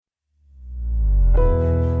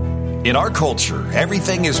In our culture,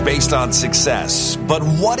 everything is based on success. But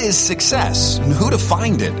what is success? And who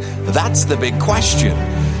defined it? That's the big question.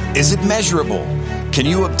 Is it measurable? Can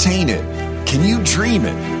you obtain it? Can you dream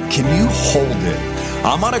it? Can you hold it?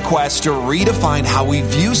 I'm on a quest to redefine how we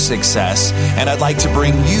view success, and I'd like to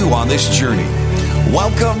bring you on this journey.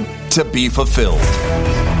 Welcome to Be Fulfilled.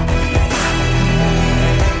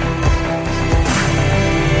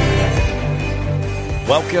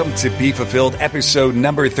 Welcome to Be Fulfilled, episode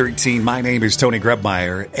number 13. My name is Tony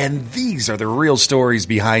Grebmeier, and these are the real stories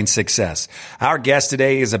behind success. Our guest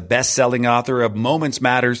today is a best-selling author of Moments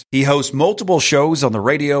Matters. He hosts multiple shows on the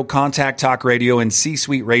radio, Contact Talk Radio, and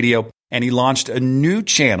C-Suite Radio, and he launched a new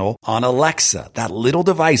channel on Alexa, that little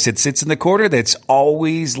device that sits in the corner that's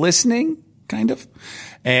always listening, kind of.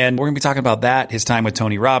 And we're going to be talking about that, his time with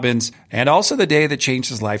Tony Robbins, and also the day that changed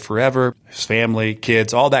his life forever, his family,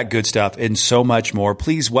 kids, all that good stuff, and so much more.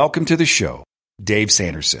 Please welcome to the show, Dave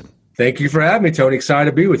Sanderson. Thank you for having me, Tony.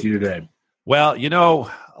 Excited to be with you today. Well, you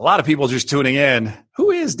know, a lot of people just tuning in.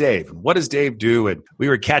 Who is Dave? What does Dave do? And we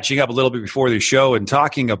were catching up a little bit before the show and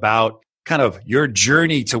talking about kind of your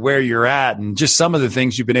journey to where you're at and just some of the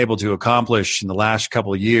things you've been able to accomplish in the last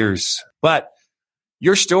couple of years. But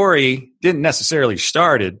your story didn't necessarily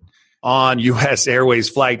started on U.S. Airways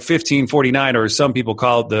Flight 1549, or some people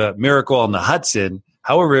call it the Miracle on the Hudson.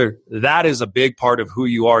 However, that is a big part of who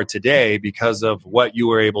you are today because of what you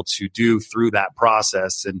were able to do through that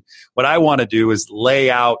process. And what I want to do is lay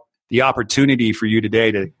out the opportunity for you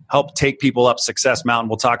today to help take people up Success Mountain.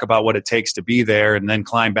 We'll talk about what it takes to be there and then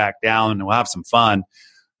climb back down, and we'll have some fun.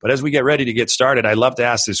 But as we get ready to get started, I'd love to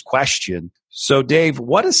ask this question. So, Dave,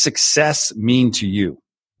 what does success mean to you?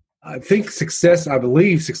 I believe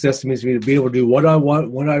success means me to be able to do what I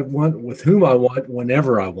want, when I want, with whom I want,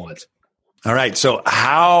 whenever I want. All right. So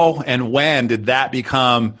how and when did that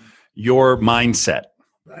become your mindset?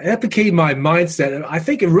 That became my mindset. I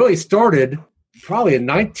think it really started probably in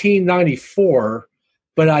 1994,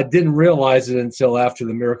 but I didn't realize it until after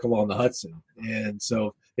the Miracle on the Hudson. And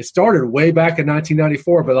so it started way back in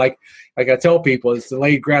 1994, but like I tell people, it's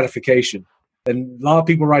delayed gratification. And a lot of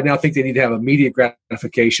people right now think they need to have immediate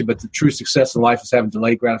gratification, but the true success in life is having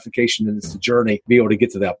delayed gratification, and it's the journey to be able to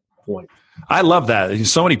get to that point. I love that.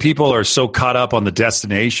 So many people are so caught up on the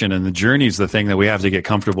destination, and the journey is the thing that we have to get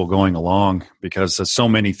comfortable going along because so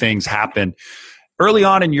many things happen. Early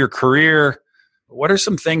on in your career, what are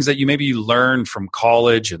some things that you learned from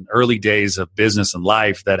college and early days of business and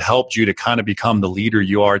life that helped you to kind of become the leader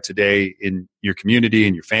you are today in your community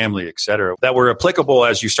and your family, et cetera, that were applicable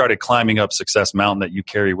as you started climbing up Success Mountain that you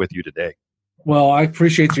carry with you today? Well, I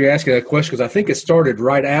appreciate you asking that question because I think it started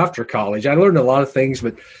right after college. I learned a lot of things,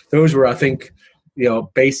 but those were, I think,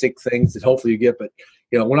 basic things that hopefully you get. But,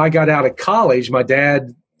 when I got out of college, my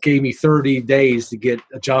dad gave me 30 days to get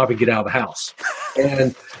a job and get out of the house.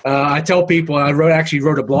 And I tell people, and I actually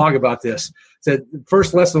wrote a blog about this, said the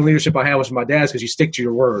first lesson in leadership I had was from my dad's because you stick to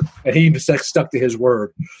your word. And he stuck to his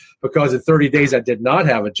word because in 30 days I did not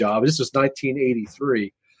have a job. This was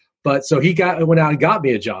 1983. But so he went out and got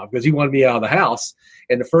me a job because he wanted me out of the house.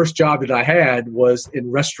 And the first job that I had was in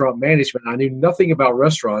restaurant management. I knew nothing about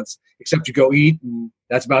restaurants except to go eat, and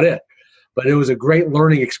that's about it. But it was a great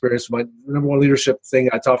learning experience. My number one leadership thing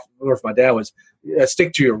I learned from my dad was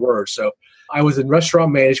stick to your word. So I was in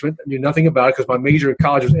restaurant management. I knew nothing about it because my major in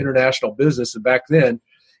college was international business. And back then,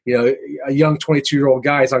 a young 22-year-old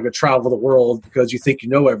guy is not going to travel the world because you think you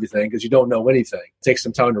know everything because you don't know anything. It takes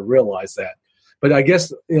some time to realize that. But I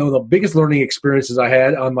guess, the biggest learning experiences I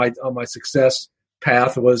had on my success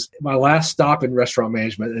path was my last stop in restaurant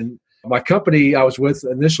management. And my company I was with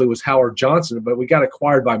initially was Howard Johnson, but we got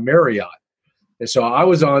acquired by Marriott. And so I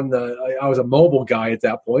was a mobile guy at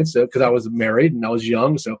that point, so because I was married and I was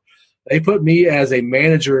young. So they put me as a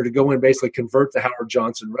manager to go in and basically convert the Howard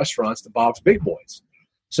Johnson restaurants to Bob's Big Boys.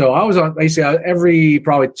 So I was on basically every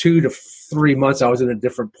probably 2 to 3 months I was in a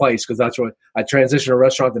different place because that's what I transitioned to a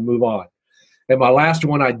restaurant and move on. And my last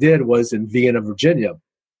one I did was in Vienna, Virginia.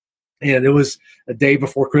 And it was a day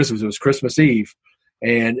before Christmas. It was Christmas Eve.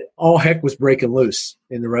 And all heck was breaking loose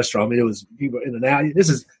in the restaurant. I mean, it was people in and out. This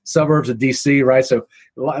is suburbs of D.C., right? So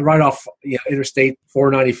right off Interstate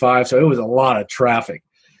 495. So it was a lot of traffic.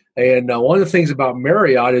 And one of the things about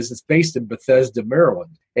Marriott is it's based in Bethesda,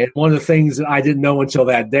 Maryland. And one of the things that I didn't know until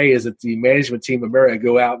that day is that the management team of Marriott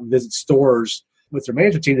go out and visit stores with their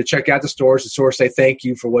management team to check out the stores say thank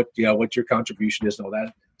you for what your contribution is and all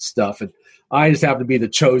that stuff. And I just happened to be the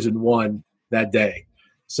chosen one that day.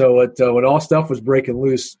 So when all stuff was breaking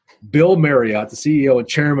loose, Bill Marriott, the CEO and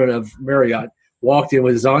chairman of Marriott, walked in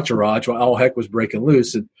with his entourage while all heck was breaking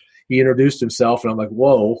loose. And he introduced himself, and I'm like,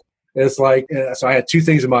 whoa, And it's like, so I had two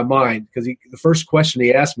things in my mind because the first question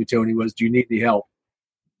he asked me, Tony, was, do you need any help?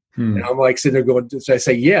 And I'm like sitting there going, so I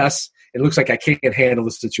say yes. It looks like I can't handle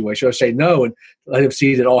the situation. I say no and let him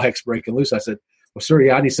see that all heck's breaking loose. I said, well, sir,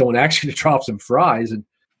 yeah, I need someone actually to drop some fries. And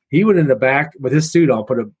he went in the back with his suit on,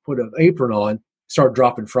 put an apron on, started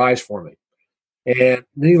dropping fries for me. And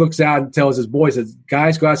then he looks out and tells his boys, says,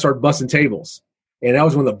 guys, go out and start busting tables. And that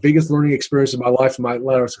was one of the biggest learning experiences of my life and my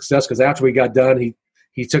ladder of success, because after we got done,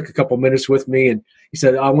 he took a couple minutes with me and he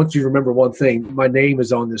said, I want you to remember one thing. My name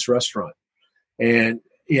is on this restaurant. And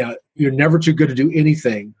yeah, you're never too good to do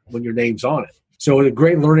anything when your name's on it. So a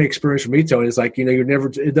great learning experience for me, Tony, is like,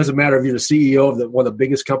 it doesn't matter if you're the CEO of one of the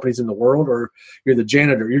biggest companies in the world or you're the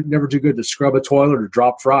janitor. You're never too good to scrub a toilet or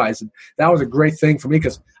drop fries. And that was a great thing for me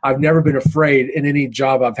because I've never been afraid in any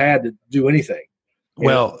job I've had to do anything.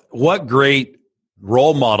 Well, what great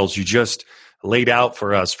role models you just laid out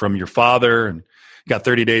for us from your father, and you got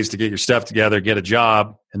 30 days to get your stuff together, get a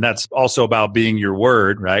job. And that's also about being your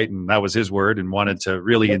word, right? And that was his word, and wanted to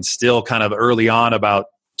really instill kind of early on about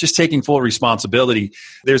just taking full responsibility.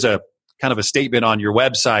 There's a kind of a statement on your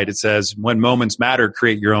website. It says, when moments matter,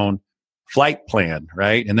 create your own flight plan,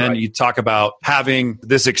 right? And then you talk about having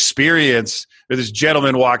this experience where this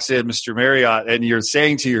gentleman walks in, Mr. Marriott, and you're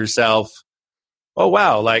saying to yourself, oh,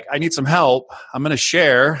 wow, like I need some help. I'm going to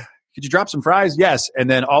share. Could you drop some fries? Yes. And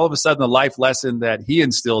then all of a sudden, the life lesson that he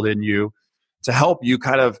instilled in you to help you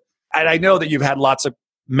kind of, and I know that you've had lots of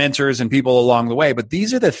mentors and people along the way, but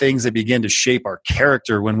these are the things that begin to shape our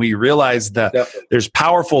character when we realize that there's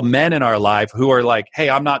powerful men in our life who are like, hey,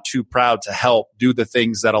 I'm not too proud to help do the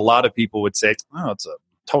things that a lot of people would say, oh, it's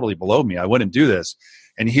totally below me. I wouldn't do this.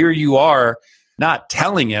 And here you are, not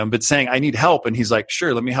telling him, but saying, I need help. And he's like,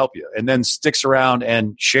 sure, let me help you. And then sticks around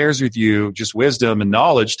and shares with you just wisdom and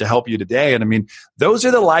knowledge to help you today. And I mean, those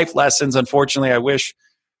are the life lessons. Unfortunately, I wish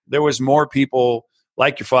there was more people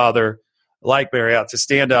like your father, like Marriott, to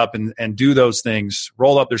stand up and do those things,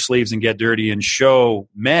 roll up their sleeves and get dirty and show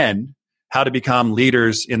men how to become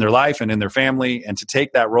leaders in their life and in their family, and to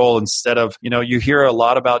take that role instead of, you hear a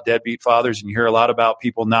lot about deadbeat fathers and you hear a lot about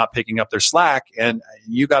people not picking up their slack. And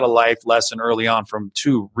you got a life lesson early on from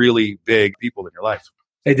two really big people in your life.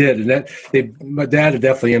 They did. And my dad had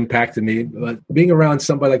definitely impacted me. But being around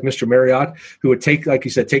somebody like Mr. Marriott, who would take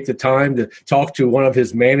the time to talk to one of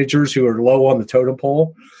his managers who are low on the totem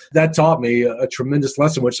pole, that taught me a tremendous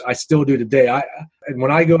lesson, which I still do today. And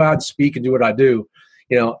when I go out and speak and do what I do,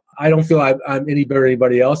 I don't feel I'm any better than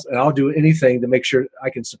anybody else, and I'll do anything to make sure I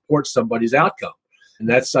can support somebody's outcome.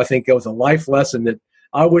 And I think it was a life lesson that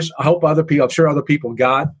I hope other people, I'm sure other people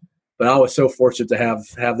got, but I was so fortunate to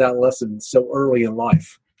have that lesson so early in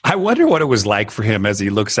life. I wonder what it was like for him as he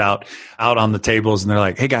looks out on the tables and they're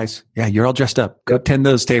like, hey guys, yeah, you're all dressed up. Go tend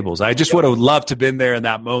those tables. I just would have loved to have been there in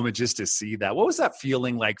that moment just to see that. What was that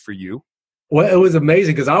feeling like for you? Well, it was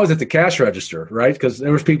amazing because I was at the cash register, right? Because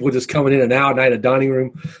there was people just coming in and out, and I had a dining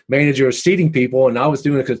room manager seating people, and I was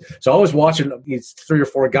doing it so I was watching these 3 or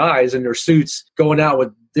 4 guys in their suits going out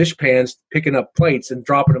with dish pans, picking up plates and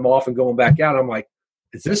dropping them off and going back out. I'm like,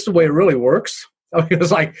 is this the way it really works? I mean, it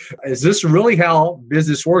was like, is this really how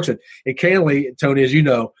business works? And candidly, Tony, as you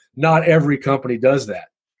know, not every company does that.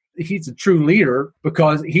 He's a true leader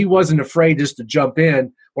because he wasn't afraid just to jump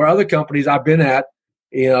in, where other companies I've been at,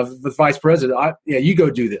 the vice president, you go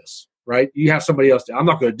do this, right? You have somebody else. I'm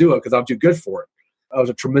not going to do it because I'm too good for it. That was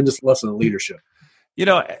a tremendous lesson in leadership.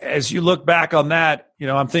 As you look back on that,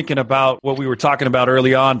 I'm thinking about what we were talking about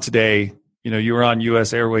early on today. You were on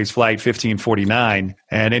U.S. Airways Flight 1549,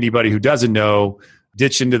 and anybody who doesn't know,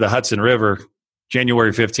 ditched into the Hudson River,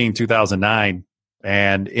 January 15, 2009.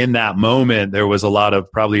 And in that moment, there was a lot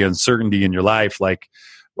of probably uncertainty in your life, like,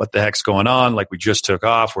 what the heck's going on? Like, we just took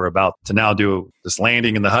off. We're about to now do this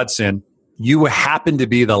landing in the Hudson. You happened to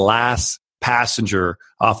be the last passenger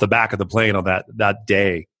off the back of the plane on that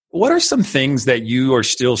day. What are some things that you are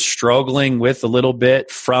still struggling with a little bit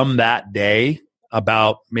from that day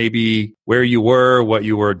about maybe where you were, what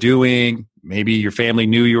you were doing? Maybe your family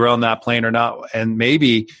knew you were on that plane or not, and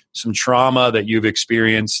maybe some trauma that you've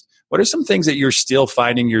experienced. What are some things that you're still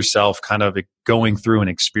finding yourself kind of going through and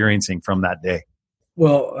experiencing from that day?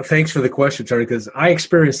 Well, thanks for the question, Tony, because I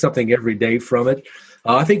experience something every day from it.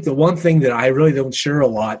 I think the one thing that I really don't share a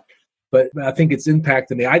lot, but I think it's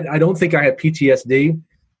impacted me. I don't think I have PTSD,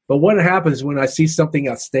 but what happens when I see something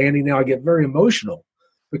outstanding now, I get very emotional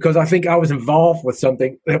because I think I was involved with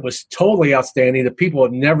something that was totally outstanding that people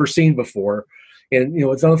had never seen before. And,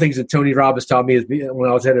 it's one of the things that Tony Robbins taught me is when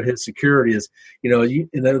I was head of his security is, and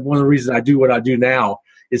one of the reasons I do what I do now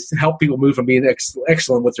is to help people move from being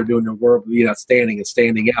excellent what they're doing in their world, being outstanding and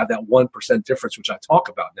standing out, that 1% difference, which I talk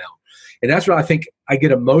about now. And that's where I think I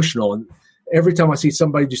get emotional. And every time I see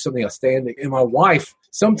somebody do something outstanding, and my wife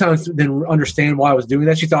sometimes didn't understand why I was doing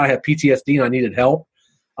that. She thought I had PTSD and I needed help.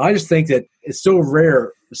 I just think that it's so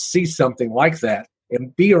rare to see something like that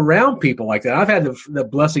and be around people like that. I've had the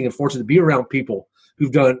blessing and fortune to be around people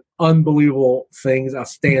who've done unbelievable things,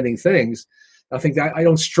 outstanding things. I think that I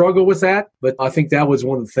don't struggle with that, but I think that was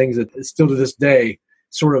one of the things that still to this day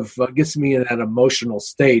sort of gets me in that emotional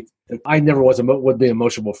state that I never would be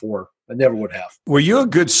emotional before. I never would have. Were you a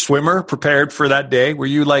good swimmer prepared for that day? Were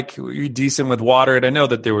you decent with water? And I know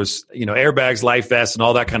that there was, airbags, life vests, and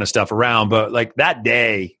all that kind of stuff around, but like that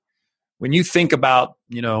day, when you think about,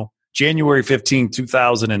 January 15,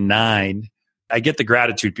 2009, I get the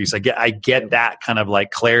gratitude piece. I get that kind of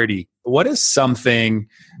like clarity. What is something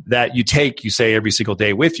that you say every single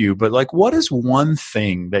day with you, but like, what is one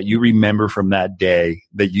thing that you remember from that day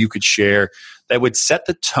that you could share that would set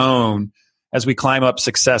the tone as we climb up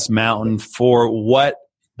Success Mountain for what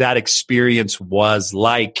that experience was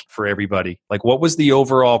like for everybody? Like, what was the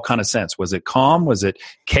overall kind of sense? Was it calm? Was it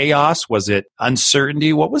chaos? Was it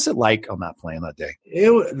uncertainty? What was it like on that plane that day?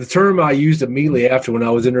 The term I used immediately after when I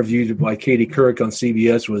was interviewed by Katie Couric on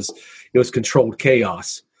CBS was controlled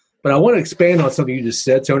chaos. But I want to expand on something you just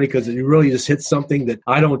said, Tony, because you really just hit something that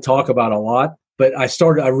I don't talk about a lot. But I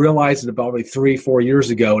realized it about 3-4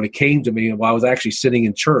 years ago, and it came to me while I was actually sitting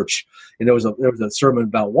in church, and there was a sermon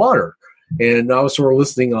about water. And I was sort of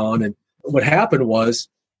listening on, and what happened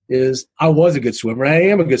is I was a good swimmer. I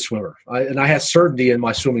am a good swimmer, and I had certainty in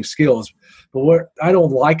my swimming skills. But what I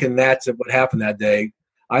don't liken that to what happened that day.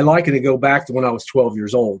 I liken it to go back to when I was 12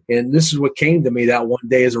 years old. And this is what came to me that one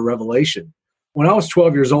day as a revelation. When I was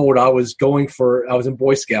 12 years old, I was in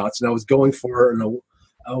Boy Scouts, and I was going for an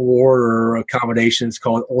award or accommodation. It's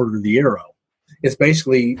called Order of the Arrow. It's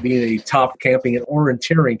basically being a top camping and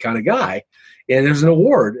orienteering kind of guy. And there's an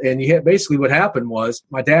award. And basically what happened was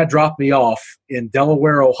my dad dropped me off in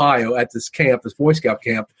Delaware, Ohio at this camp, this Boy Scout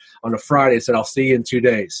camp, on a Friday and said, I'll see you in 2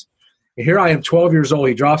 days. And here I am, 12 years old.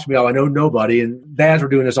 He drops me off. I know nobody. And dads were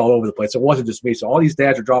doing this all over the place. It wasn't just me. So all these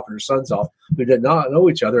dads are dropping their sons off who did not know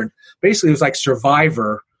each other. And basically it was like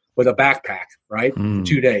Survivor with a backpack, right? For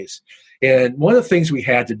 2 days. And one of the things we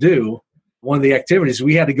had to do, one of the activities,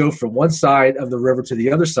 we had to go from one side of the river to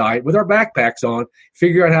the other side with our backpacks on,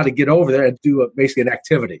 figure out how to get over there and do basically an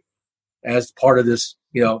activity as part of this,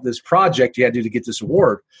 this project you had to do to get this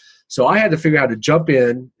award. So I had to figure out how to jump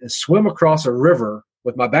in and swim across a river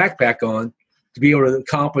with my backpack on to be able to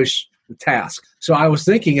accomplish the task. So I was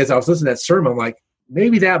thinking as I was listening to that sermon, I'm like,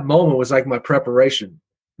 maybe that moment was like my preparation.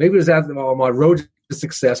 Maybe it was that on my road to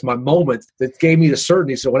success, my moment that gave me the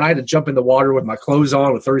certainty. So when I had to jump in the water with my clothes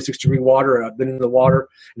on with 36-degree water, and I've been in the water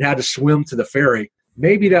and had to swim to the ferry,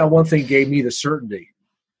 maybe that one thing gave me the certainty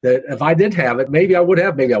that if I did have it, maybe I would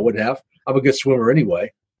have, maybe I wouldn't have. I'm a good swimmer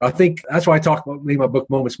anyway. I think that's why I talk about my book,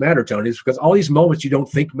 Moments Matter, Tony, is because all these moments you don't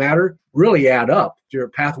think matter really add up to your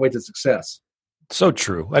pathway to success. So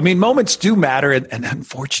true. I mean, moments do matter. And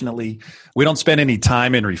unfortunately, we don't spend any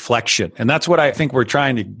time in reflection. And that's what I think we're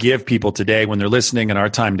trying to give people today when they're listening in our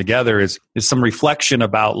time together is some reflection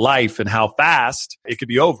about life and how fast it could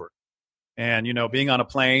be over. And, being on a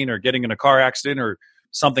plane or getting in a car accident or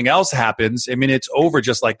something else happens, I mean, it's over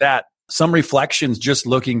just like that. Some reflections, just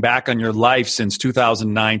looking back on your life since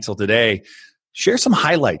 2009 till today. Share some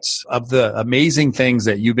highlights of the amazing things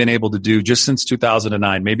that you've been able to do just since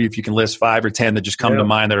 2009. Maybe if you can list 5 or 10 that just come to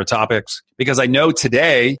mind that are topics. Because I know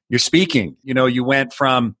today you're speaking. You went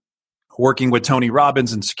from working with Tony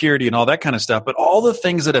Robbins and security and all that kind of stuff, but all the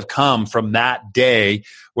things that have come from that day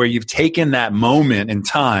where you've taken that moment in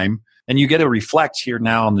time and you get to reflect here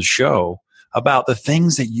now on the show about the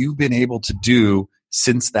things that you've been able to do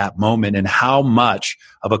since that moment and how much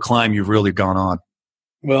of a climb you've really gone on.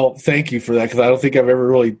 Well, thank you for that, because I don't think I've ever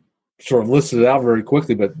really sort of listed it out very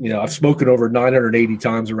quickly, but I've spoken over 980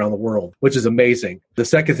 times around the world, which is amazing. The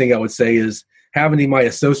second thing I would say is having my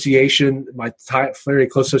association, my very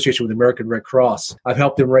close association with the American Red Cross. I've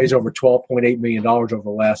helped them raise over $12.8 million over the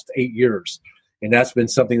last 8 years. And that's been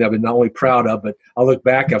something that I've been not only proud of, but I look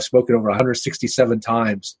back, I've spoken over 167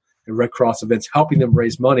 times at Red Cross events, helping them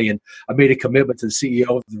raise money. And I made a commitment to the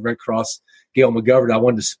CEO of the Red Cross, Gail McGovern. I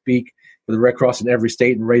wanted to speak for the Red Cross in every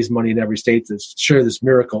state and raise money in every state to share this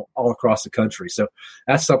miracle all across the country. So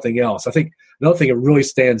that's something else. I think another thing that really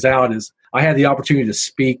stands out is I had the opportunity to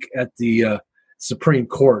speak at the Supreme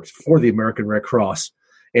Court for the American Red Cross.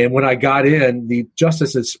 And when I got in, the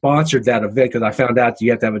justices sponsored that event, because I found out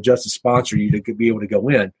you have to have a justice sponsor you to be able to go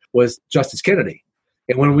in, was Justice Kennedy.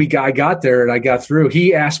 And when I got there and I got through,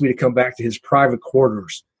 he asked me to come back to his private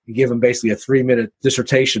quarters and give him basically a 3-minute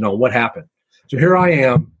dissertation on what happened. So here I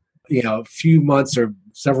am, a few months or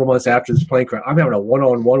several months after this plane crash. I'm having a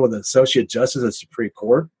one-on-one with an associate justice at the Supreme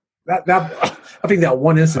Court. That I think that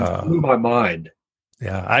one instance blew my mind.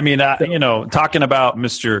 Yeah, I mean, talking about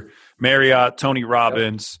Mr. Marriott, Tony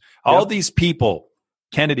Robbins, all these people,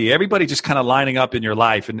 Kennedy, everybody just kind of lining up in your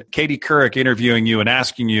life, and Katie Couric interviewing you and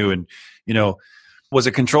asking you, and was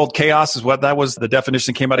it controlled chaos? Is what that was the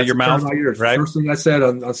definition that came out of your mouth, right? First thing I said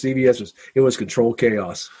on CBS was controlled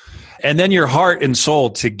chaos. And then your heart and soul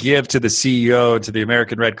to give to the CEO, to the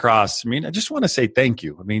American Red Cross. I mean, I just want to say thank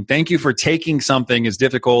you. I mean, thank you for taking something as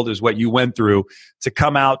difficult as what you went through to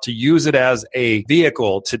come out, to use it as a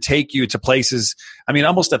vehicle to take you to places. I mean,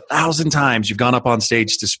 almost 1,000 times you've gone up on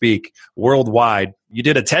stage to speak worldwide. You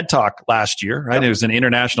did a TED Talk last year, right? Yep. It was an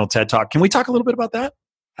international TED Talk. Can we talk a little bit about that?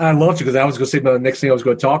 I'd love to, because I was going to say the next thing I was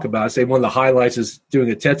going to talk about. I say one of the highlights is doing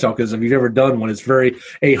a TED Talk, because if you've ever done one, it's very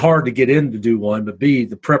hard to get in to do one, but B,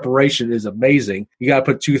 the preparation is amazing. You got to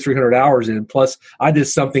put 200-300 hours in. Plus, I did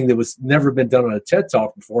something that was never been done on a TED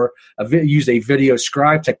Talk before. I used a video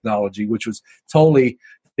scribe technology, which was totally.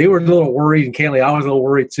 They were a little worried, and candidly, I was a little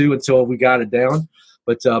worried too until we got it down.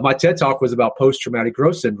 But my TED Talk was about post-traumatic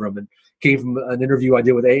growth syndrome, and came from an interview I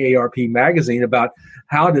did with AARP magazine about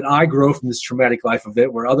how did I grow from this traumatic life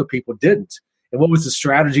event where other people didn't, and what was the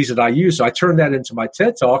strategies that I used. So I turned that into my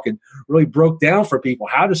TED Talk and really broke down for people,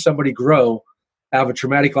 how does somebody grow out of a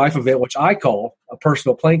traumatic life event, which I call a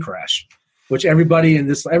personal plane crash, which everybody,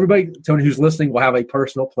 Tony, who's listening, will have a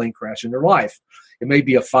personal plane crash in their life. It may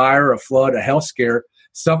be a fire, a flood, a health scare,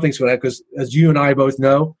 something's going to happen, because as you and I both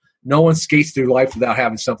know, no one skates through life without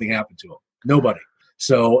having something happen to them. Nobody.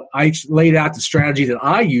 So I laid out the strategy that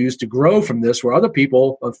I used to grow from this, where other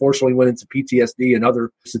people, unfortunately, went into PTSD and other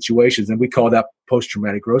situations, and we call that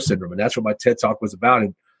post-traumatic growth syndrome. And that's what my TED Talk was about.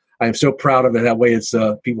 And I am so proud of it. That way it's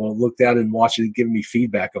people looked at it and watched it and giving me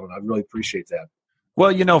feedback on it. I really appreciate that.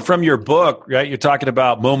 Well, from your book, right, you're talking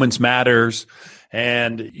about moments matters.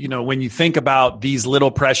 And, when you think about these little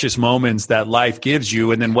precious moments that life gives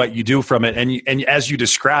you and then what you do from it, and as you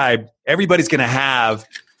describe, everybody's going to have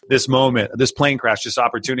this moment, this plane crash, this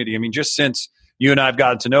opportunity. I mean, just since you and I have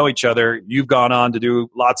gotten to know each other, you've gone on to do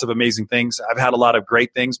lots of amazing things. I've had a lot of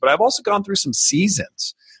great things, but I've also gone through some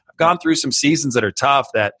seasons. I've gone through some seasons that are tough,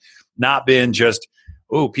 that not been just,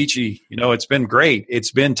 oh, peachy, it's been great.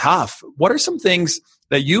 It's been tough. What are some things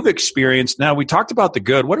that you've experienced? Now, we talked about the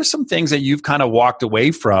good. What are some things that you've kind of walked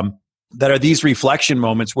away from that are these reflection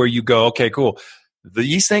moments where you go, okay, cool.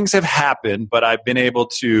 These things have happened, but I've been able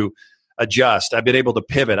to adjust. I've been able to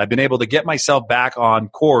pivot. I've been able to get myself back on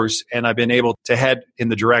course, and I've been able to head in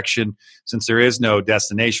the direction, since there is no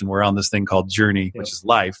destination. We're on this thing called journey, which is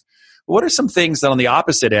life. What are some things that on the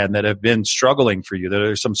opposite end that have been struggling for you, that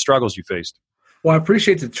are some struggles you faced? Well, I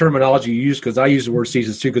appreciate the terminology you use, because I use the word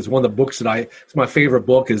seasons too, because one of the books it's my favorite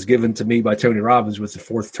book is given to me by Tony Robbins, was The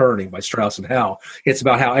Fourth Turning by Strauss and Howe. It's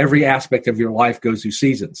about how every aspect of your life goes through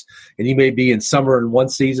seasons. And you may be in summer in one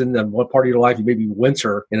season, and one part of your life, you may be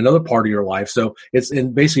winter in another part of your life. So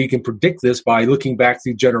basically you can predict this by looking back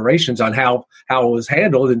through generations on how it was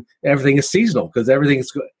handled, and everything is seasonal, because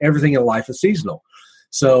everything in life is seasonal.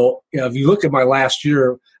 So if you look at my last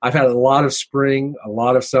year, I've had a lot of spring, a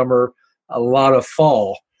lot of summer, a lot of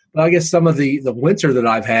fall. But I guess some of the winter that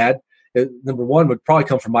I've had, number one, would probably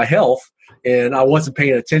come from my health, and I wasn't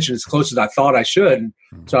paying attention as close as I thought I should. And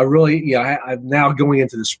so I really, I'm now going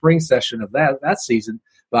into the spring session of that season.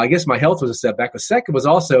 But I guess my health was a setback. The second was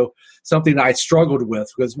also something that I struggled with,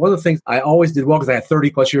 because one of the things I always did well, because I had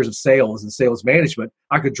 30 plus years of sales and sales management,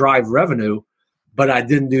 I could drive revenue, but I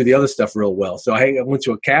didn't do the other stuff real well. So I went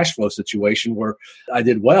to a cash flow situation where I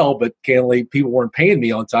did well, but candidly, people weren't paying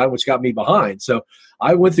me on time, which got me behind. So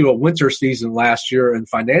I went through a winter season last year in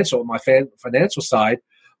my financial side,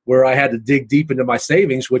 where I had to dig deep into my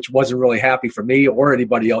savings, which wasn't really happy for me or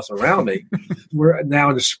anybody else around me. We're now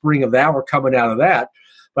in the spring of that. We're coming out of that.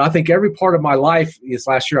 But I think every part of my life this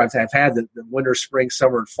last year, I've had the winter, spring,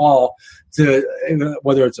 summer, and fall, to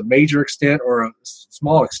whether it's a major extent or a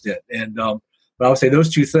small extent. And but I would say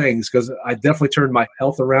those two things, because I definitely turned my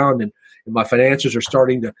health around, and my finances are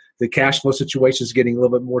starting to, the cash flow situation is getting a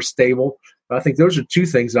little bit more stable. But I think those are two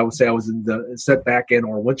things I would say I was in the setback in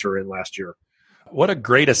or winter in last year. What a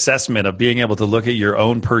great assessment of being able to look at your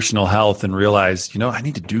own personal health and realize, I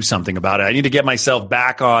need to do something about it. I need to get myself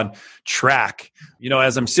back on track.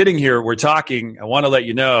 As I'm sitting here, we're talking, I want to let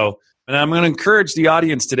you know, And I'm going to encourage the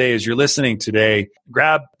audience today, as you're listening today,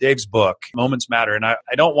 grab Dave's book, Moments Matter. And I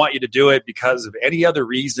don't want you to do it because of any other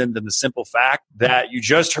reason than the simple fact that you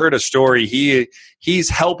just heard a story. He's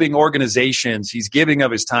helping organizations. He's giving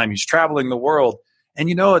of his time. He's traveling the world. And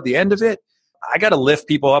at the end of it, I got to lift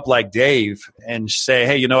people up like Dave and say,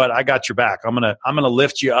 hey, you know what? I got your back. I'm going to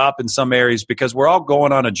lift you up in some areas because we're all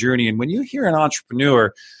going on a journey. And when you hear an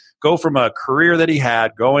entrepreneur go from a career that he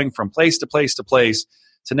had, going from place to place to place,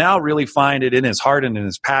 to now really find it in his heart and in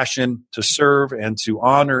his passion to serve and to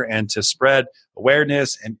honor and to spread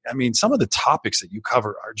awareness. And I mean, some of the topics that you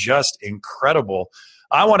cover are just incredible.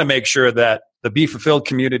 I want to make sure that the Be Fulfilled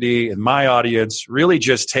community and my audience really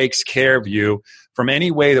just takes care of you from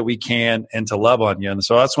any way that we can and to love on you. And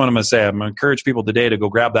so that's what I'm going to say. I'm going to encourage people today to go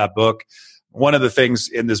grab that book. One of the things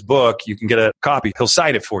in this book, you can get a copy. He'll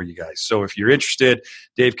sign it for you guys. So if you're interested,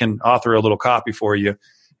 Dave can author a little copy for you.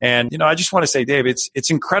 And, I just want to say, Dave, it's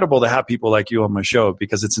incredible to have people like you on my show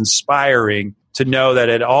because it's inspiring to know that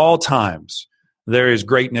at all times there is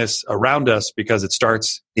greatness around us because it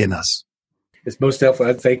starts in us. It's most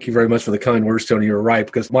definitely. Thank you very much for the kind words, Tony. You're right,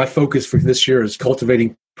 because my focus for this year is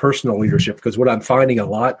cultivating personal leadership, because what I'm finding a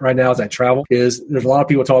lot right now as I travel is there's a lot of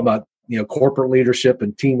people talking about corporate leadership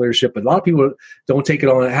and team leadership, but a lot of people don't take it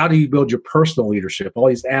on. How do you build your personal leadership? All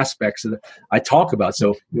these aspects that I talk about.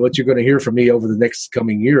 So what you're going to hear from me over the next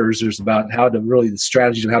coming years is about how to really the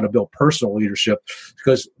strategies of how to build personal leadership.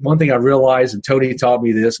 Because one thing I realized, and Tony taught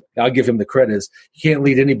me this, I'll give him the credit, is you can't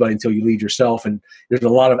lead anybody until you lead yourself. And there's a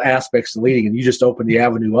lot of aspects to leading, and you just opened the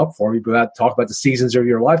avenue up for me. But talk about the seasons of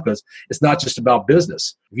your life, because it's not just about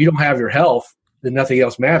business. If you don't have your health, then nothing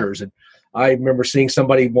else matters. And I remember seeing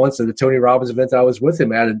somebody once at the Tony Robbins event I was with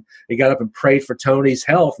him at, and he got up and prayed for Tony's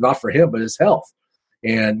health, not for him, but his health,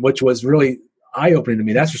 and which was really eye-opening to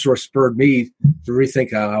me. That's what sort of spurred me to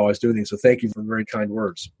rethink how I was doing things. So thank you for the very kind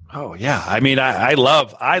words. Oh, yeah. I mean, I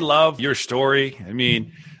love your story. I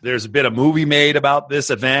mean, there's been a movie made about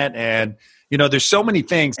this event, and, there's so many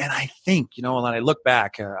things. And I think, when I look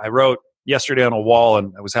back, I wrote yesterday on a wall,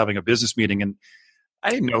 and I was having a business meeting, and I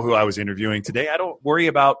didn't know who I was interviewing today. I don't worry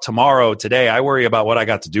about tomorrow today. I worry about what I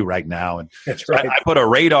got to do right now. And that's right. I put a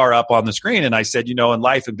radar up on the screen and I said, in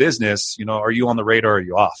life and business, are you on the radar or are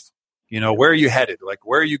you off? Where are you headed? Like,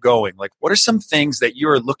 where are you going? Like, what are some things that you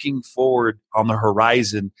are looking forward on the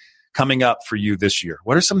horizon coming up for you this year?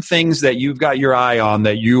 What are some things that you've got your eye on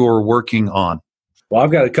that you are working on? Well, I've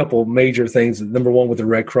got a couple major things. Number one with the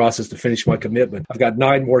Red Cross is to finish my commitment. I've got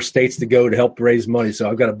 9 more states to go to help raise money. So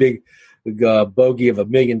I've got a big bogey of $1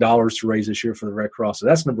 million to raise this year for the Red Cross. So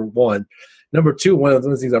that's number one. Number two, one of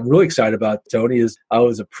the things I'm really excited about, Tony, is I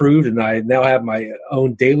was approved and I now have my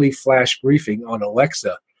own daily flash briefing on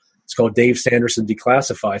Alexa. It's called Dave Sanderson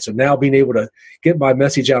Declassified. So now being able to get my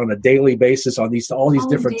message out on a daily basis on all these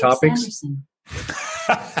different Dave topics.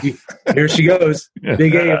 Here she goes.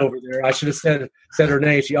 Big A over there. I should have said her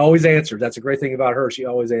name. She always answers. That's a great thing about her. She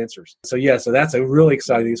always answers. So that's a really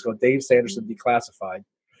exciting thing. It's called Dave Sanderson Declassified.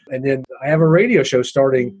 And then I have a radio show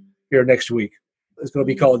starting here next week. It's going to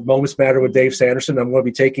be called Moments Matter with Dave Sanderson. I'm going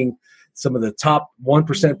to be taking some of the top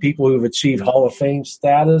 1% people who have achieved Hall of Fame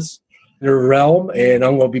status in their realm, and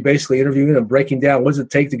I'm going to be basically interviewing and breaking down what does it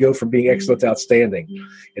take to go from being excellent to outstanding.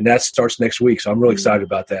 And that starts next week, so I'm really excited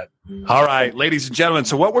about that. All right, ladies and gentlemen,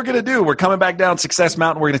 so what we're going to do, we're coming back down Success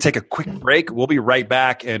Mountain. We're going to take a quick break. We'll be right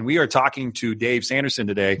back, and we are talking to Dave Sanderson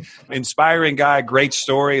today. Inspiring guy, great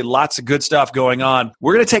story, lots of good stuff going on.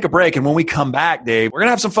 We're going to take a break, and when we come back, Dave, we're going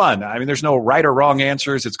to have some fun. I mean, there's no right or wrong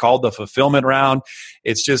answers. It's called the fulfillment round.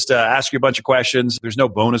 It's just ask you a bunch of questions. There's no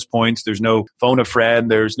bonus points. There's no phone a friend.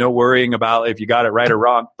 There's no worrying about if you got it right or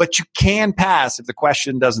wrong. But you can pass if the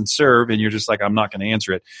question doesn't serve and you're just like, I'm not going to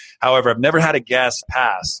answer it. However, I've never had a guest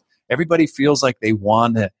pass. Everybody feels like they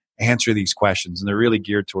want to answer these questions and they're really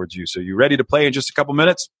geared towards you. So you ready to play in just a couple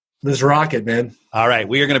minutes? Let's rock it, man. All right.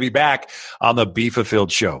 We are going to be back on the Be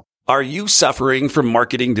Fulfilled Show. Are you suffering from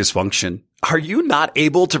marketing dysfunction? Are you not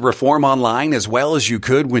able to perform online as well as you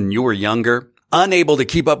could when you were younger? Unable to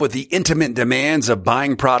keep up with the intimate demands of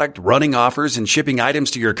buying product, running offers, and shipping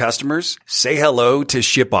items to your customers? Say hello to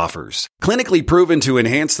ShipOffers. Clinically proven to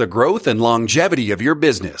enhance the growth and longevity of your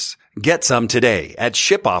business. Get some today at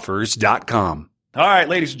shipoffers.com. All right,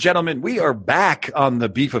 ladies and gentlemen, we are back on the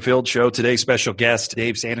Be Fulfilled Show. Today's special guest,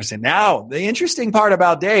 Dave Sanderson. Now, the interesting part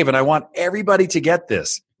about Dave, and I want everybody to get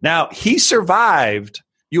this. Now, he survived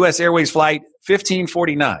U.S. Airways Flight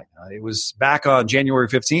 1549. It was back on January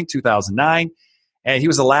 15th, 2009. And he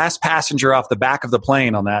was the last passenger off the back of the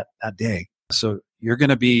plane on that day. So, you're going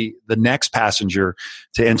to be the next passenger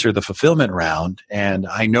to enter the fulfillment round. And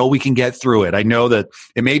I know we can get through it. I know that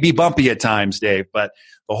it may be bumpy at times, Dave, but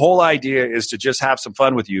the whole idea is to just have some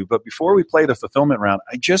fun with you. But before we play the fulfillment round,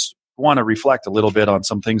 I just want to reflect a little bit on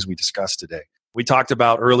some things we discussed today. We talked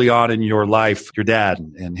about early on in your life, your dad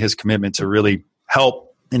and his commitment to really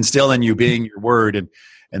help instill in you being your word.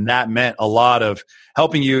 And that meant a lot of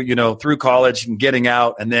helping you, through college and getting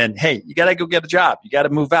out. And then, hey, you got to go get a job. You got to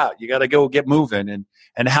move out. You got to go get moving.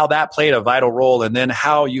 And how that played a vital role. And then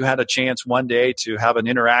how you had a chance one day to have an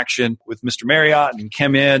interaction with Mr. Marriott and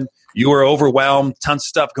came in. You were overwhelmed, tons of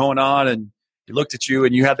stuff going on. And he looked at you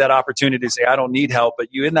and you had that opportunity to say, I don't need help. But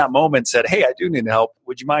you in that moment said, hey, I do need help.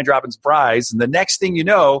 Would you mind dropping some fries? And the next thing you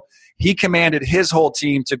know, he commanded his whole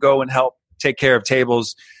team to go and help take care of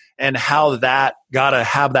tables. And how that got to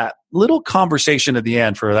have that little conversation at the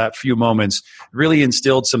end for that few moments really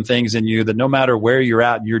instilled some things in you that no matter where you're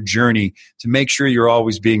at in your journey, to make sure you're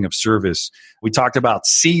always being of service. We talked about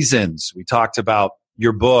seasons. We talked about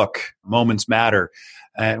your book, Moments Matter.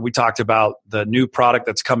 And we talked about the new product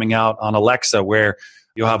that's coming out on Alexa where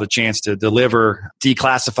you'll have a chance to deliver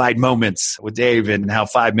declassified moments with Dave and how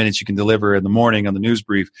 5 minutes you can deliver in the morning on the news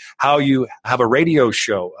brief, how you have a radio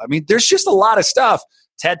show. I mean, there's just a lot of stuff.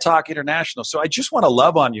 TED Talk International. So I just want to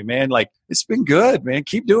love on you, man. Like, it's been good, man.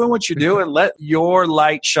 Keep doing what you do and let your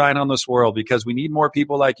light shine on this world because we need more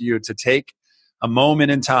people like you to take a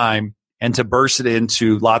moment in time and to burst it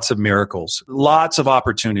into lots of miracles, lots of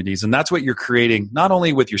opportunities. And that's what you're creating, not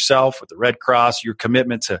only with yourself, with the Red Cross, your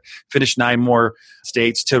commitment to finish 9 more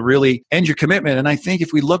states, to really end your commitment. And I think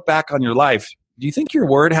if we look back on your life, do you think your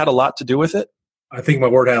word had a lot to do with it? I think my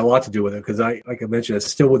word had a lot to do with it because like I mentioned, it's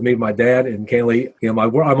still with me, my dad, and candidly, my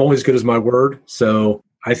word, I'm only as good as my word. So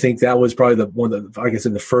I think that was probably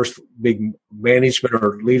the first big management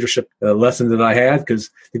or leadership lesson that I had because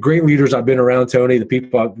the great leaders I've been around, Tony,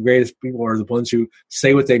 the greatest people are the ones who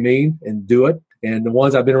say what they mean and do it. And the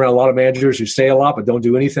ones I've been around a lot of managers who say a lot but don't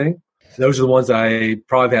do anything. Those are the ones I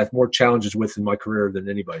probably had more challenges with in my career than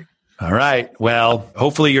anybody. All right. Well,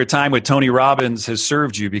 hopefully your time with Tony Robbins has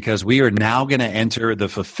served you because we are now going to enter the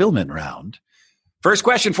fulfillment round. First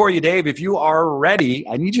question for you, Dave. If you are ready,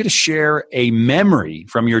 I need you to share a memory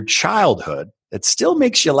from your childhood that still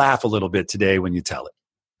makes you laugh a little bit today when you tell it.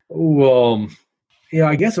 Well,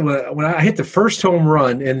 I guess when I hit the first home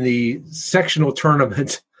run in the sectional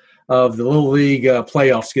tournament of the Little League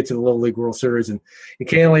playoffs to get to the Little League World Series. And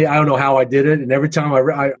candidly, I don't know how I did it. And every time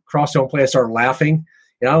I crossed home plate, I started laughing.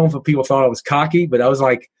 And I don't know if people thought I was cocky, but I was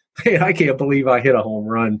like, man, I can't believe I hit a home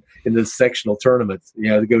run in this sectional tournament,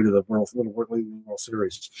 to go to the World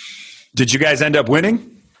Series. Did you guys end up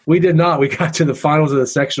winning? We did not. We got to the finals of the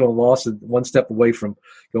sectional and lost one step away from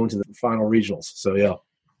going to the final regionals. So, yeah.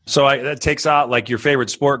 So that takes out like your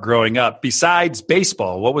favorite sport growing up. Besides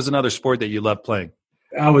baseball, what was another sport that you loved playing?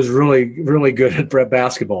 I was really, really good at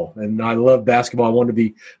basketball, and I loved basketball. I wanted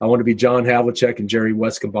to be John Havlicek and Jerry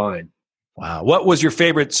West combined. Wow. What was your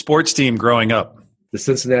favorite sports team growing up? The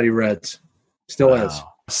Cincinnati Reds. Still is.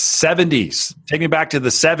 70s. Take me back to the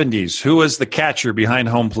 70s. Who was the catcher behind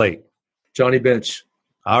home plate? Johnny Bench.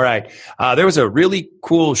 All right. There was a really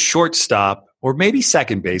cool shortstop, or maybe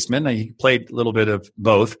second baseman. He played a little bit of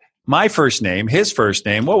both. My first name, his first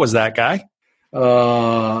name. What was that guy?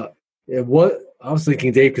 I was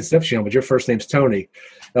thinking Dave Concepcion, but your first name's Tony.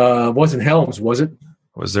 Wasn't Helms, was it?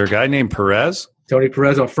 Was there a guy named Perez? Tony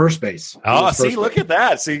Perez on first base. Look at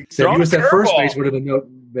that. See, so if he was at first base, would have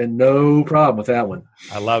been no problem with that one.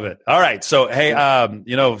 I love it. All right. So, hey,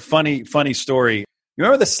 funny story. You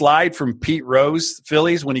remember the slide from Pete Rose,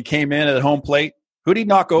 Phillies, when he came in at home plate? Who did he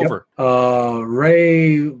knock over?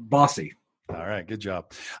 Ray Bossy. All right. Good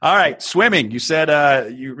job. All right. Swimming. You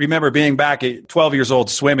said you remember being back at 12 years old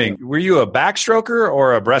swimming. Were you a backstroker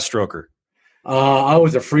or a breaststroker? I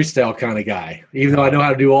was a freestyle kind of guy. Even though I know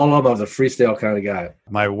how to do all of them, I was a freestyle kind of guy.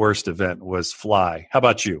 My worst event was fly. How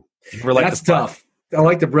about you? That's tough. I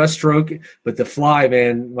like the breaststroke, but the fly,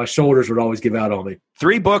 man, my shoulders would always give out on me.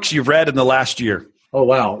 3 books you've read in the last year. Oh,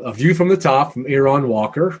 wow. A View from the Top from Aaron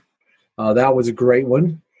Walker. That was a great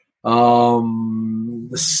one.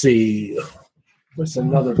 Let's see. What's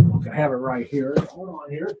another book? I have it right here. Hold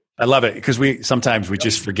on here. I love it because sometimes we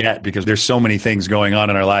just forget because there's so many things going on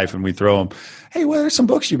in our life and we throw them. Hey, what are some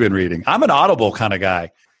books you've been reading? I'm an Audible kind of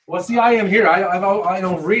guy. Well, see, I am here. I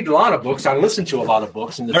don't read a lot of books. I listen to a lot of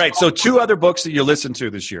books. All right, so 2 other books that you listened to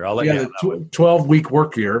this year. I'll let you know. The 12-Week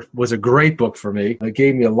Work Year was a great book for me. It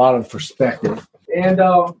gave me a lot of perspective. And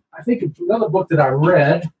I think another book that I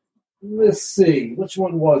read, let's see, which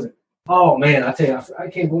one was it? Oh, man, I tell you, I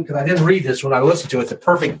can't believe because I didn't read this when I listened to it. It's A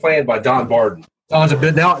Perfect Plan by Don Barden. Don's a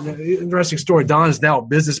bit now. Interesting story. Don is now a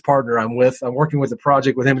business partner I'm with. I'm working with a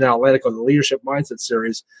project with him in Atlanta called the Leadership Mindset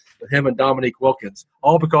Series with him and Dominique Wilkins,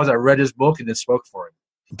 all because I read his book and it spoke for him.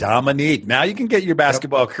 Dominique. Now you can get your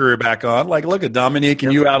basketball career back on. Like, look at Dominique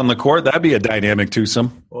and you out on the court. That'd be a dynamic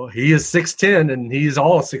twosome. Well, he is 6'10", and he's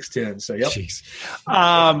all 6'10", so yep. Jeez.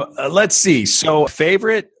 Let's see. So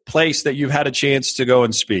favorite place that you've had a chance to go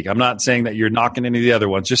and speak? I'm not saying that you're knocking any of the other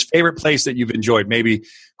ones. Just favorite place that you've enjoyed. Maybe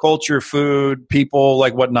culture, food, people,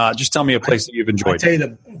 like whatnot. Just tell me a place that you've enjoyed. I tell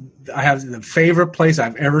you, I have the favorite place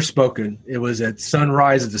I've ever spoken. It was at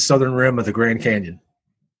sunrise at the southern rim of the Grand Canyon.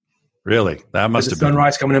 Really? That must have been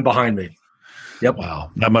sunrise coming in behind me. Yep. Wow.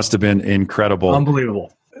 That must have been incredible.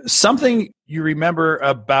 Unbelievable. Something you remember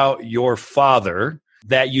about your father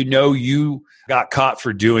that you got caught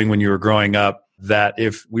for doing when you were growing up, that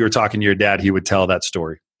if we were talking to your dad, he would tell that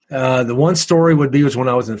story? The one story was when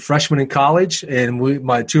I was a freshman in college, and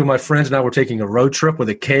two of my friends and I were taking a road trip with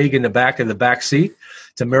a keg in the back seat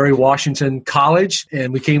to Mary Washington College,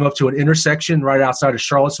 and we came up to an intersection right outside of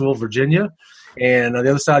Charlottesville, Virginia. And on the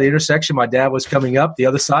other side of the intersection, my dad was coming up the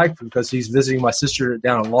other side because he's visiting my sister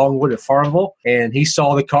down in Longwood at Farmville. And he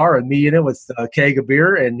saw the car and me in it with a keg of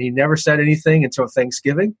beer. And he never said anything until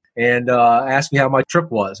Thanksgiving and asked me how my trip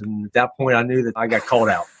was. And at that point, I knew that I got called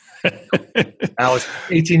out. I was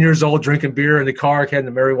 18 years old drinking beer in the car heading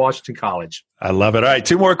to Mary Washington College. I love it. All right,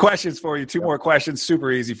 2 more questions for you. 2 more questions. Super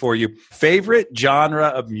easy for you. Favorite genre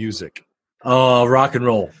of music? Rock and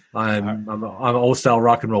roll. I'm an old style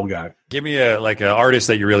rock and roll guy. Give me an artist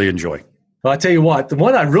that you really enjoy. Well, I tell you what, the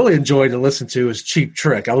one I really enjoy to listen to is Cheap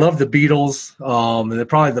Trick. I love the Beatles, and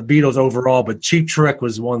probably the Beatles overall, but Cheap Trick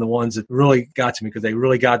was one of the ones that really got to me because they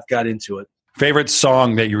really got into it. Favorite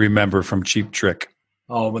song that you remember from Cheap Trick?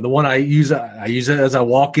 Oh, but the one I use it as I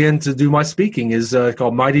walk in to do my speaking is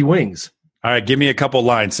called Mighty Wings. All right, give me a couple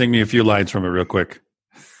lines. Sing me a few lines from it real quick.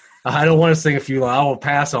 I don't want to sing a few lines. I will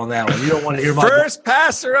pass on that one. You don't want to hear my first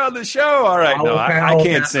passer on the show. All right, I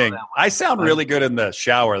can't sing. I sound really good in the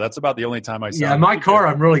shower. That's about the only time I sound. Yeah, in my car,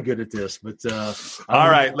 I'm really good at this. But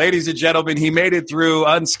all right, ladies and gentlemen, he made it through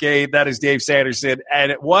unscathed. That is Dave Sanderson,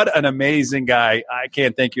 and what an amazing guy! I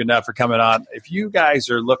can't thank you enough for coming on. If you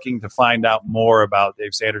guys are looking to find out more about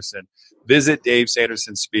Dave Sanderson, visit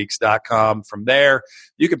DaveSandersonSpeaks.com. From there,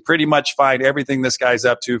 you can pretty much find everything this guy's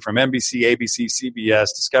up to, from NBC, ABC, CBS,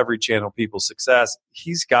 Discovery Channel, People's Success.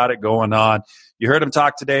 He's got it going on. You heard him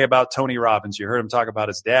talk today about Tony Robbins. You heard him talk about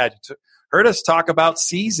his dad. You heard us talk about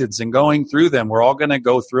seasons and going through them. We're all going to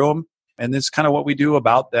go through them. And this is kind of what we do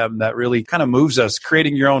about them that really kind of moves us.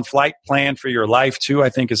 Creating your own flight plan for your life, too, I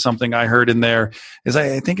think is something I heard in there.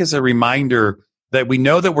 I think is a reminder that we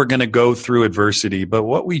know that we're going to go through adversity, but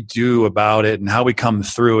what we do about it and how we come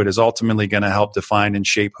through it is ultimately going to help define and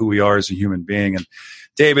shape who we are as a human being. And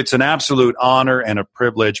Dave, it's an absolute honor and a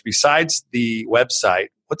privilege. Besides the website,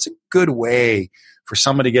 what's a good way for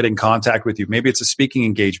somebody to get in contact with you? Maybe it's a speaking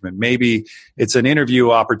engagement. Maybe it's an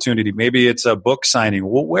interview opportunity. Maybe it's a book signing.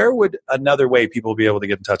 Well, where would another way people be able to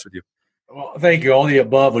get in touch with you? Well, thank you. All the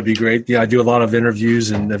above would be great. Yeah, I do a lot of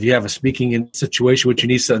interviews, and if you have a speaking situation which you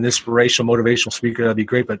need an inspirational, motivational speaker, that'd be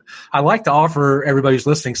great. But I like to offer everybody who's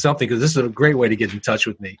listening something because this is a great way to get in touch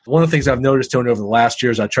with me. One of the things I've noticed, Tony, over the last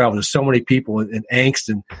years, I traveled to so many people in angst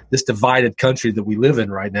and this divided country that we live in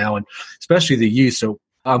right now, and especially the youth. So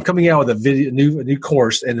I'm coming out with a new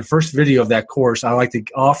course, and the first video of that course I like to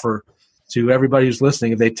offer to everybody who's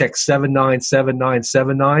listening. If they text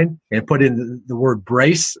 797979 and put in the word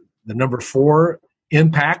brace, the number 4,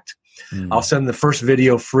 impact. I'll send the first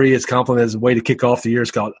video free as compliment as a way to kick off the year.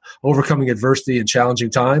 It's called Overcoming Adversity in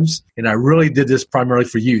Challenging Times. And I really did this primarily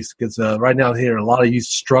for youth because right now here a lot of youth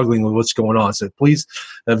struggling with what's going on. So please,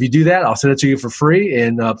 if you do that, I'll send it to you for free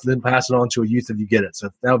and then pass it on to a youth if you get it.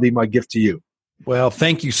 So that'll be my gift to you. Well,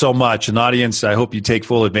 thank you so much. And audience, I hope you take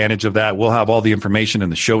full advantage of that. We'll have all the information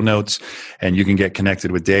in the show notes, and you can get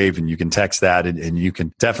connected with Dave, and you can text that, and you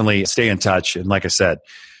can definitely stay in touch. And like I said,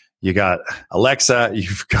 you got Alexa,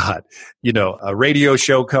 you've got, a radio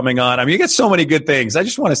show coming on. I mean, you get so many good things. I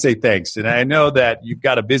just want to say thanks. And I know that you've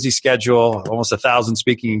got a busy schedule, almost 1,000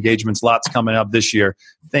 speaking engagements, lots coming up this year.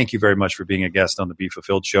 Thank you very much for being a guest on the Be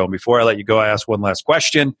Fulfilled Show. And before I let you go, I ask one last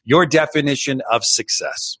question. Your definition of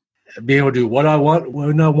success? Being able to do what I want,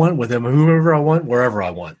 when I want, with him, whoever I want, wherever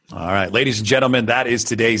I want. All right. Ladies and gentlemen, that is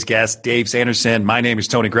today's guest, Dave Sanderson. My name is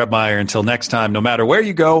Tony Grebmeier. Until next time, no matter where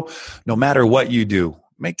you go, no matter what you do,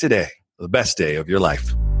 make today the best day of your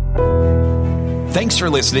life. Thanks for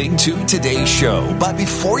listening to today's show. But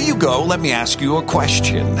before you go, let me ask you a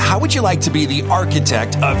question. How would you like to be the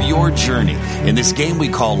architect of your journey in this game we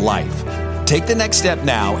call life? Take the next step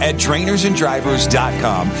now at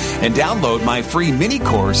trainersandrivers.com and download my free mini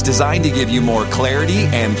course designed to give you more clarity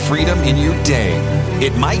and freedom in your day.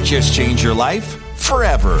 It might just change your life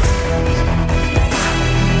forever.